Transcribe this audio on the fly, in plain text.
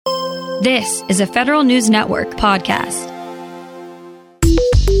This is a Federal News Network podcast.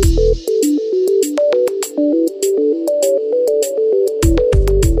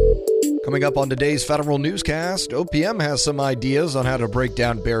 Coming up on today's Federal Newscast, OPM has some ideas on how to break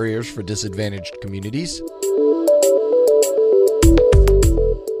down barriers for disadvantaged communities.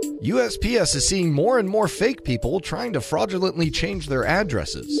 USPS is seeing more and more fake people trying to fraudulently change their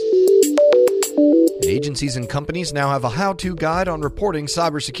addresses. And agencies and companies now have a how-to guide on reporting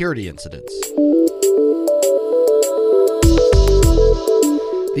cybersecurity incidents.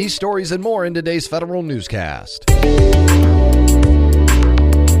 These stories and more in today's Federal Newscast.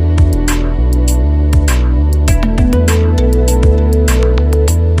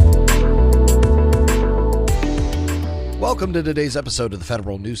 Welcome to today's episode of the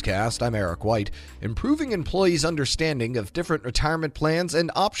Federal Newscast. I'm Eric White. Improving employees' understanding of different retirement plans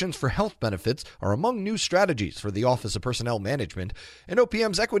and options for health benefits are among new strategies for the Office of Personnel Management. In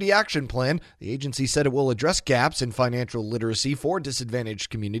OPM's Equity Action Plan, the agency said it will address gaps in financial literacy for disadvantaged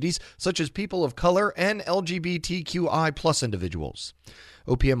communities, such as people of color and LGBTQI+ individuals.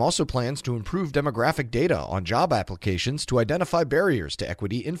 OPM also plans to improve demographic data on job applications to identify barriers to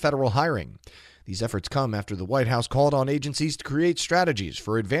equity in federal hiring. These efforts come after the White House called on agencies to create strategies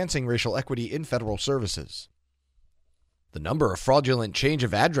for advancing racial equity in federal services. The number of fraudulent change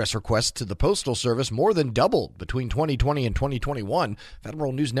of address requests to the Postal Service more than doubled between 2020 and 2021.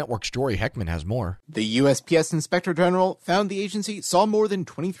 Federal News Network's Jory Heckman has more. The USPS Inspector General found the agency saw more than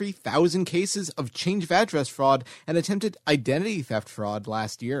 23,000 cases of change of address fraud and attempted identity theft fraud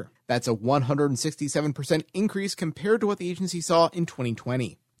last year. That's a 167% increase compared to what the agency saw in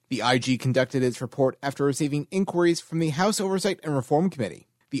 2020. The IG conducted its report after receiving inquiries from the House Oversight and Reform Committee.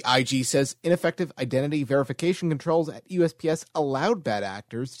 The IG says ineffective identity verification controls at USPS allowed bad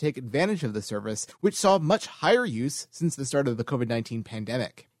actors to take advantage of the service, which saw much higher use since the start of the COVID-19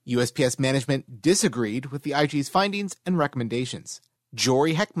 pandemic. USPS management disagreed with the IG's findings and recommendations.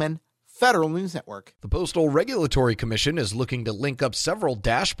 Jory Heckman, Federal News Network. The Postal Regulatory Commission is looking to link up several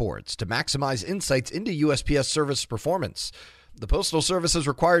dashboards to maximize insights into USPS service performance. The Postal Service is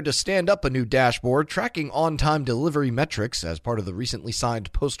required to stand up a new dashboard tracking on-time delivery metrics as part of the recently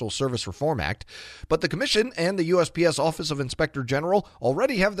signed Postal Service Reform Act. But the Commission and the USPS Office of Inspector General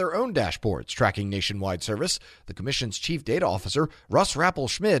already have their own dashboards tracking nationwide service. The Commission's Chief Data Officer, Russ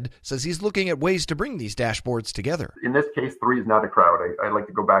Rappel-Schmid, says he's looking at ways to bring these dashboards together. In this case, Three is not a crowd. I like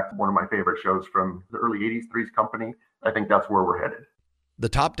to go back to one of my favorite shows from the early 80s, Three's Company. I think that's where we're headed. The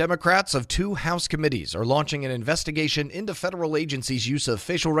top Democrats of two House committees are launching an investigation into federal agencies' use of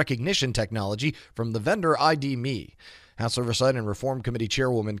facial recognition technology from the vendor ID.me. House Oversight and Reform Committee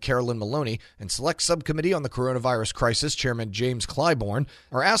Chairwoman Carolyn Maloney and Select Subcommittee on the Coronavirus Crisis Chairman James Clyburn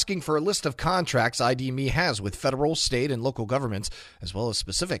are asking for a list of contracts ID.me has with federal, state, and local governments, as well as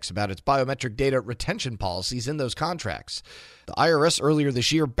specifics about its biometric data retention policies in those contracts. The IRS earlier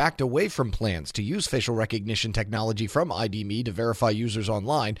this year backed away from plans to use facial recognition technology from ID.me to verify users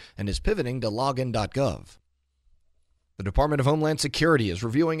online and is pivoting to login.gov. The Department of Homeland Security is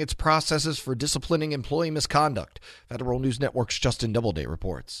reviewing its processes for disciplining employee misconduct. Federal News Network's Justin Doubleday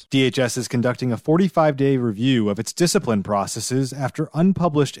reports. DHS is conducting a 45-day review of its discipline processes after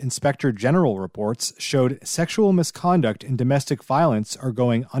unpublished Inspector General reports showed sexual misconduct and domestic violence are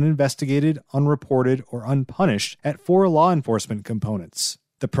going uninvestigated, unreported, or unpunished at 4 law enforcement components.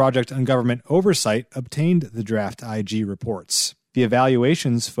 The Project on Government Oversight obtained the draft IG reports. The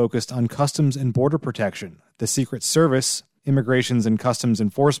evaluations focused on Customs and Border Protection, the Secret Service, Immigrations and Customs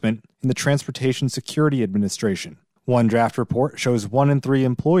Enforcement, and the Transportation Security Administration. One draft report shows 1 in 3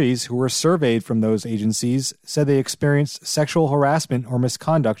 employees who were surveyed from those agencies said they experienced sexual harassment or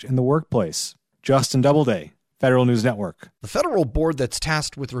misconduct in the workplace. Justin Doubleday, Federal News Network. The federal board that's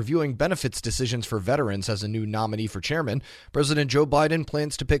tasked with reviewing benefits decisions for veterans has a new nominee for chairman. President Joe Biden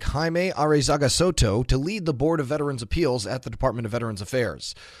plans to pick Jaime Arrizaga Soto to lead the Board of Veterans Appeals at the Department of Veterans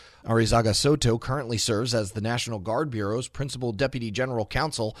Affairs. Arrizaga Soto currently serves as the National Guard Bureau's Principal Deputy General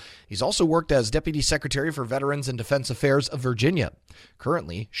Counsel. He's also worked as Deputy Secretary for Veterans and Defense Affairs of Virginia.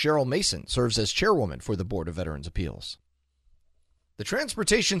 Currently, Cheryl Mason serves as chairwoman for the Board of Veterans Appeals. The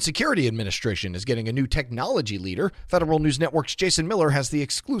Transportation Security Administration is getting a new technology leader. Federal News Network's Jason Miller has the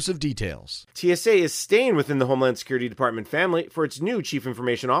exclusive details. TSA is staying within the Homeland Security Department family for its new Chief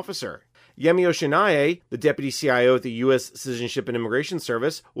Information Officer. Yemi Oshinaye, the Deputy CIO at the U.S. Citizenship and Immigration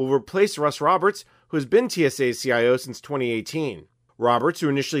Service, will replace Russ Roberts, who has been TSA's CIO since 2018. Roberts, who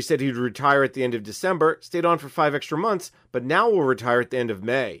initially said he would retire at the end of December, stayed on for 5 extra months, but now will retire at the end of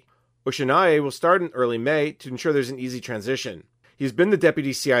May. Oshinaye will start in early May to ensure there's an easy transition. He's been the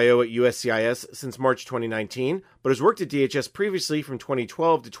deputy CIO at USCIS since March 2019, but has worked at DHS previously from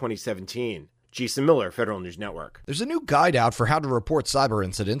 2012 to 2017. Jason Miller, Federal News Network. There's a new guide out for how to report cyber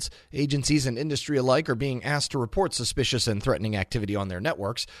incidents. Agencies and industry alike are being asked to report suspicious and threatening activity on their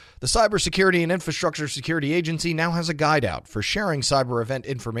networks. The Cybersecurity and Infrastructure Security Agency now has a guide out for sharing cyber event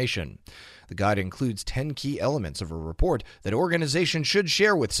information. The guide includes 10 key elements of a report that organizations should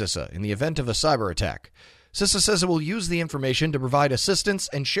share with CISA in the event of a cyber attack. CISA says it will use the information to provide assistance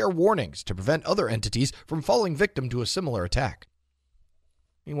and share warnings to prevent other entities from falling victim to a similar attack.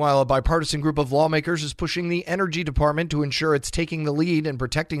 Meanwhile, a bipartisan group of lawmakers is pushing the Energy Department to ensure it's taking the lead in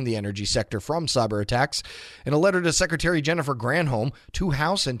protecting the energy sector from cyber attacks. In a letter to Secretary Jennifer Granholm, 2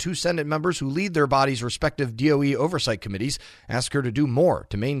 House and 2 Senate members who lead their bodies' respective DOE oversight committees ask her to do more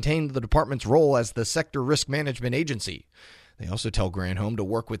to maintain the department's role as the sector risk management agency. They also tell Granholm to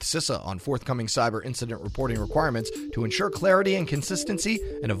work with CISA on forthcoming cyber incident reporting requirements to ensure clarity and consistency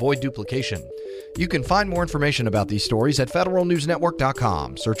and avoid duplication. You can find more information about these stories at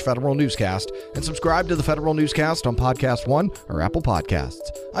federalnewsnetwork.com. Search Federal Newscast and subscribe to the Federal Newscast on Podcast One or Apple Podcasts.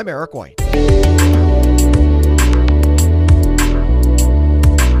 I'm Eric White.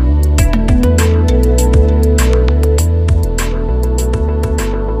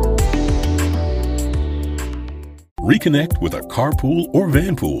 Reconnect with a carpool or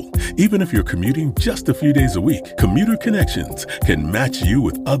vanpool. Even if you're commuting just a few days a week, Commuter Connections can match you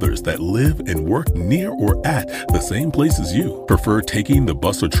with others that live and work near or at the same place as you. Prefer taking the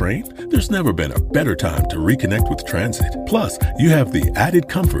bus or train? There's never been a better time to reconnect with transit. Plus, you have the added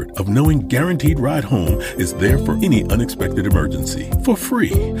comfort of knowing Guaranteed Ride Home is there for any unexpected emergency for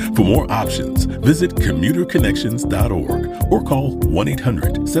free. For more options, visit commuterconnections.org or call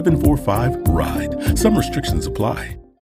 1-800-745-RIDE. Some restrictions apply.